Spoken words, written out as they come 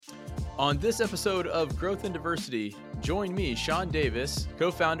On this episode of Growth and Diversity, join me, Shawn Davis,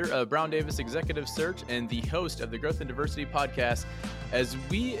 co-founder of Brown Davis Executive Search and the host of the Growth and Diversity podcast, as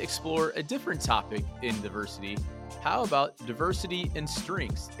we explore a different topic in diversity. How about diversity and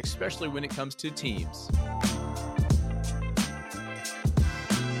strengths, especially when it comes to teams?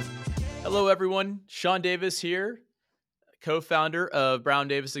 Hello, everyone. Shawn Davis here, co-founder of Brown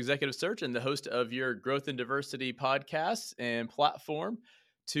Davis Executive Search and the host of your Growth and Diversity podcast and platform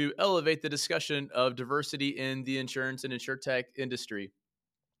to elevate the discussion of diversity in the insurance and insurtech industry.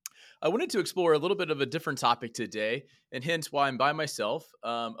 I wanted to explore a little bit of a different topic today, and hence why I'm by myself,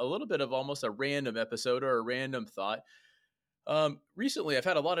 a little bit of almost a random episode or a random thought. Recently, I've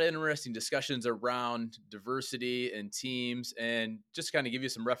had a lot of interesting discussions around diversity and teams, and just kind of give you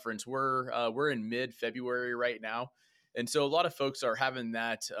some reference, we're in mid-February right now, and so a lot of folks are having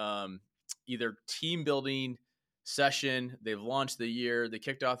that either team building session. They've launched the year, they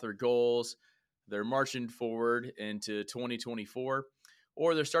kicked off their goals, they're marching forward into 2024,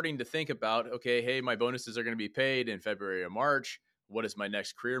 or they're starting to think about, okay, hey, my bonuses are going to be paid in February or March. What does my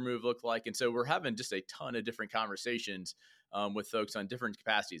next career move look like? And so we're having just a ton of different conversations with folks on different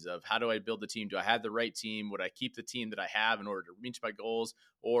capacities of how do I build the team? Do I have the right team? Would I keep the team that I have in order to reach my goals?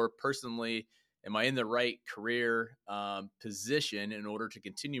 Or personally, am I in the right career position in order to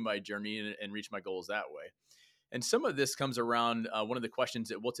continue my journey and reach my goals that way? And some of this comes around one of the questions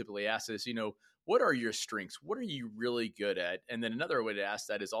that we'll typically ask is, what are your strengths? What are you really good at? And then another way to ask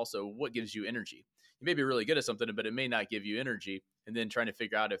that is also, what gives you energy? You may be really good at something, but it may not give you energy. And then trying to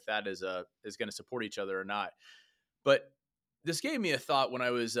figure out if that is going to support each other or not. But this gave me a thought when I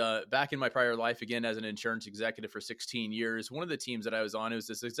was back in my prior life, again, as an insurance executive for 16 years. One of the teams that I was on, it was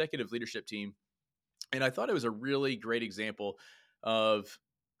this executive leadership team. And I thought it was a really great example of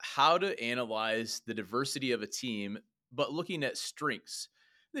how to analyze the diversity of a team, but looking at strengths.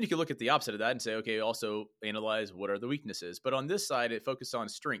 Then you can look at the opposite of that and say, okay, also analyze what are the weaknesses. But on this side, it focused on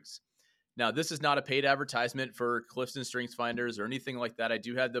strengths. Now, this is not a paid advertisement for Clifton Strengths Finders or anything like that. I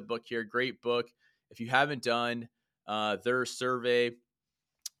do have the book here. Great book. If you haven't done their survey,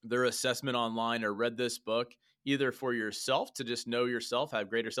 their assessment online, or read this book, either for yourself to just know yourself, have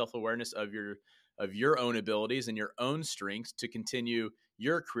greater self-awareness of your own abilities and your own strengths to continue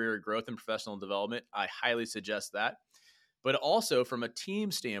your career growth and professional development, I highly suggest that. But also from a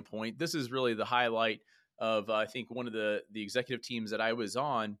team standpoint, this is really the highlight of, I think, one of the executive teams that I was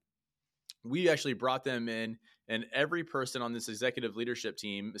on. We actually brought them in, and every person on this executive leadership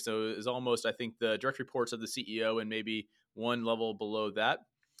team, so it was almost, I think, the direct reports of the CEO and maybe one level below that.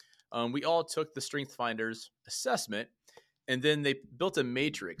 We all took the Strength Finders assessment, and then they built a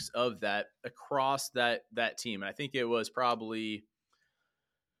matrix of that across that team. And I think it was probably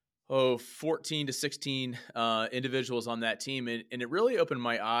 14 to 16 individuals on that team. And it really opened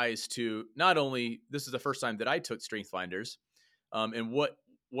my eyes to not only, this is the first time that I took Strength Finders, and what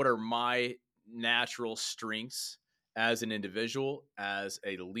are my natural strengths as an individual, as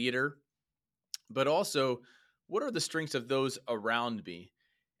a leader, but also what are the strengths of those around me?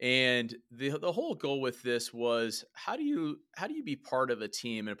 And the whole goal with this was, how do you be part of a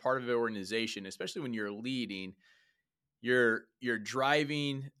team and part of an organization, especially when you're leading, you're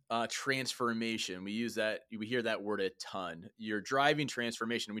driving transformation. We hear that word a ton. You're driving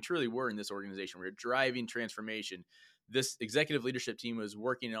transformation. We truly were in this organization. We're driving transformation. This executive leadership team was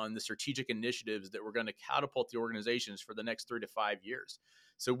working on the strategic initiatives that were going to catapult the organizations for the next 3 to 5 years.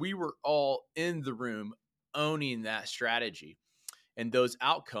 So we were all in the room owning that strategy and those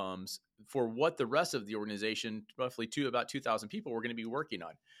outcomes for what the rest of the organization, roughly about 2,000 people, were going to be working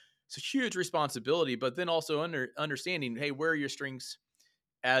on. It's a huge responsibility, but then also understanding, hey, where are your strengths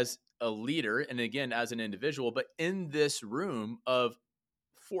as a leader and again, as an individual, but in this room of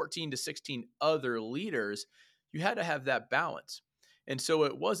 14 to 16 other leaders, you had to have that balance. And so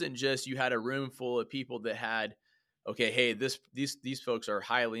it wasn't just you had a room full of people that had, okay, hey, these folks are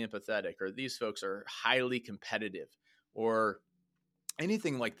highly empathetic, or these folks are highly competitive, or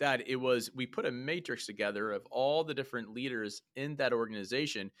anything like that. It was, we put a matrix together of all the different leaders in that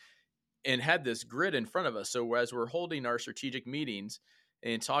organization and had this grid in front of us. So as we're holding our strategic meetings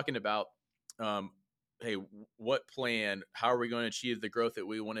and talking about, hey, what plan, how are we going to achieve the growth that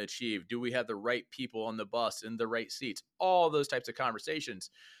we want to achieve? Do we have the right people on the bus in the right seats? All those types of conversations.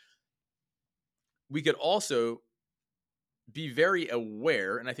 We could also be very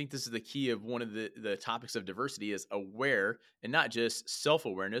aware, and I think this is the key of one of the topics of diversity, is aware, and not just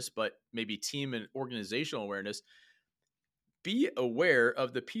self-awareness, but maybe team and organizational awareness. Be aware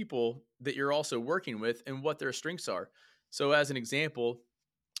of the people that you're also working with and what their strengths are. So as an example,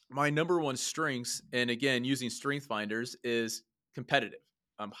 my number one strengths, and again, using Strength Finders, is competitive.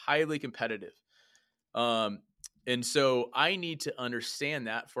 I'm highly competitive. And so I need to understand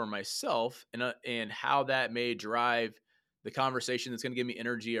that for myself and how that may drive the conversation that's going to give me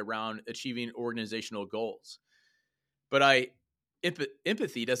energy around achieving organizational goals. But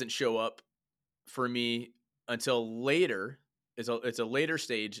empathy doesn't show up for me until later. It's a later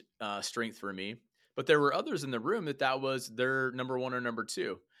stage strength for me. But there were others in the room that was their number one or number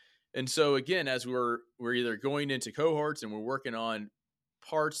two. And so again, as we're either going into cohorts and we're working on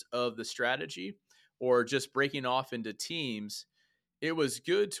parts of the strategy or just breaking off into teams, it was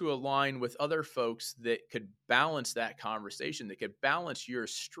good to align with other folks that could balance that conversation, that could balance your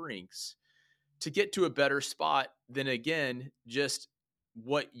strengths to get to a better spot than, again, just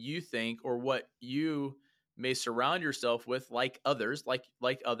what you think or what you may surround yourself with, like others, like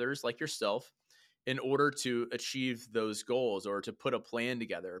yourself, in order to achieve those goals or to put a plan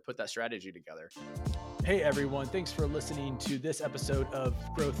together or put that strategy together. Hey, everyone. Thanks for listening to this episode of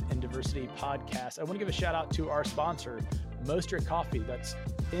Growth and Diversity Podcast. I want to give a shout out to our sponsor, Mostra Coffee. That's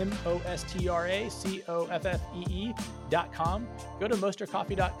MOSTRACOFFEE.com. Go to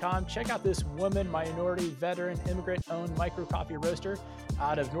mostracoffee.com. Check out this woman, minority, veteran, immigrant-owned micro coffee roaster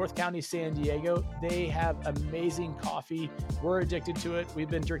out of North County, San Diego. They have amazing coffee. We're addicted to it. We've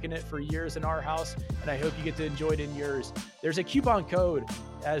been drinking it for years in our house, and I hope you get to enjoy it in yours. There's a coupon code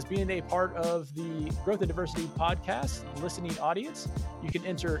as being a part of the Growth and Diversity Podcast listening audience. You can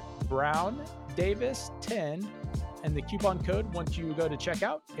enter Brown Davis 10 and the coupon code once you go to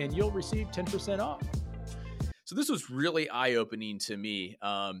checkout, and you'll receive 10% off. So this was really eye-opening to me.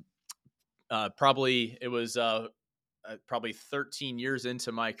 Probably 13 years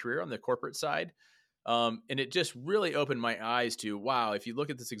into my career on the corporate side. And it just really opened my eyes to, wow, if you look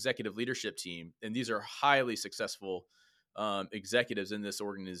at this executive leadership team, and these are highly successful executives in this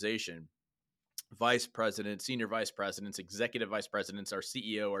organization, vice presidents, senior vice presidents, executive vice presidents, our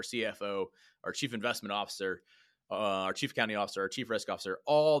CEO, our CFO, our chief investment officer, our chief accounting officer, our chief risk officer,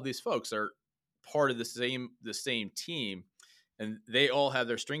 all these folks are part of the same team, and they all have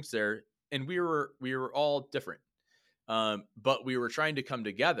their strengths there. And we were all different, but we were trying to come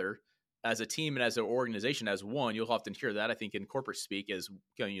together as a team and as an organization, as one. You'll often hear that, I think, in corporate speak, as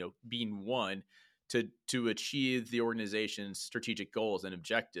being one to achieve the organization's strategic goals and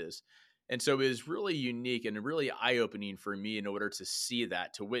objectives. And so it was really unique and really eye-opening for me in order to see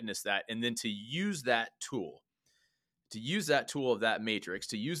that, to witness that, and then to use that tool of that matrix,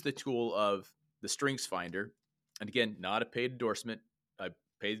 to use the tool of the Strengths Finder. And again, not a paid endorsement. I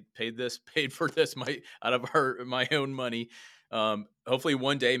paid for this out of my own money. Hopefully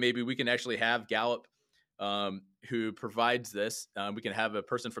one day, maybe we can actually have Gallup, who provides this. We can have a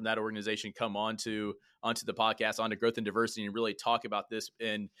person from that organization come onto the podcast, onto Growth and Diversity, and really talk about this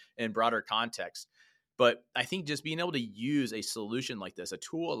in broader context. But I think just being able to use a solution like this, a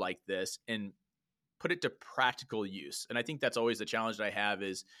tool like this, and put it to practical use. And I think that's always the challenge that I have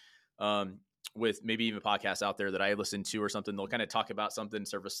is with maybe even podcasts out there that I listen to or something, they'll kind of talk about something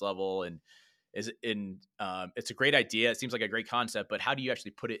surface level and it's a great idea. It seems like a great concept, but how do you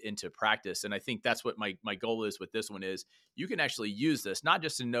actually put it into practice? And I think that's what my goal is with this one is you can actually use this, not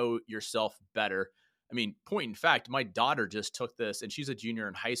just to know yourself better. I mean, point in fact, my daughter just took this and she's a junior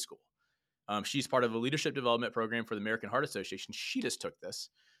in high school. She's part of a leadership development program for the American Heart Association. She just took this.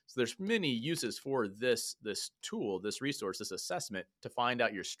 So there's many uses for this tool, this resource, this assessment to find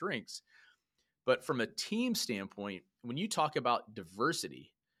out your strengths. But from a team standpoint, when you talk about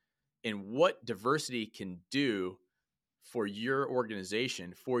diversity and what diversity can do for your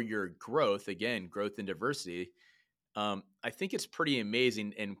organization, for your growth, again, growth and diversity, I think it's pretty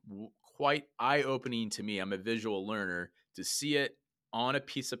amazing and quite eye-opening to me. I'm a visual learner to see it on a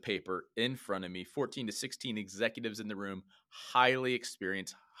piece of paper in front of me, 14 to 16 executives in the room, highly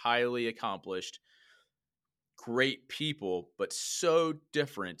experienced, highly accomplished, great people, but so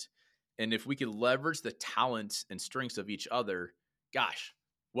different. And if we could leverage the talents and strengths of each other, gosh,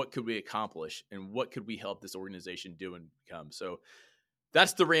 what could we accomplish and what could we help this organization do and become? So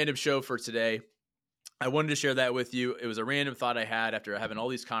that's the random show for today. I wanted to share that with you. It was a random thought I had after having all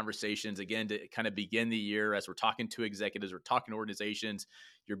these conversations, again, to kind of begin the year as we're talking to executives, we're talking to organizations,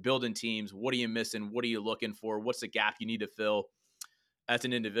 you're building teams. What are you missing? What are you looking for? What's the gap you need to fill as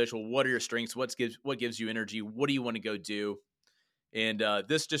an individual? What are your strengths? What gives you energy? What do you want to go do? And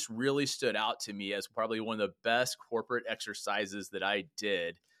this just really stood out to me as probably one of the best corporate exercises that I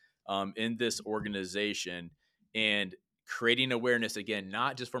did in this organization, and creating awareness, again,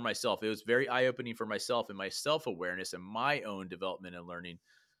 not just for myself. It was very eye-opening for myself and my self-awareness and my own development and learning,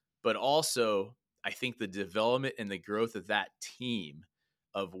 but also I think the development and the growth of that team,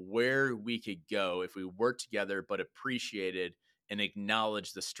 of where we could go if we worked together but appreciated and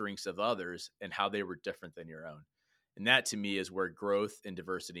acknowledge the strengths of others and how they were different than your own. And that to me is where growth and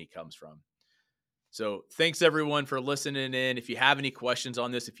diversity comes from. So thanks everyone for listening in. If you have any questions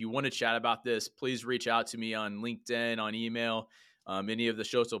on this, if you want to chat about this, please reach out to me on LinkedIn, on email, any of the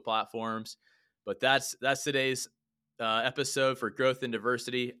social platforms. But that's today's episode for Growth and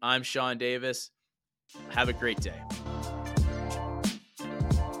Diversity. I'm Shawn Davis. Have a great day.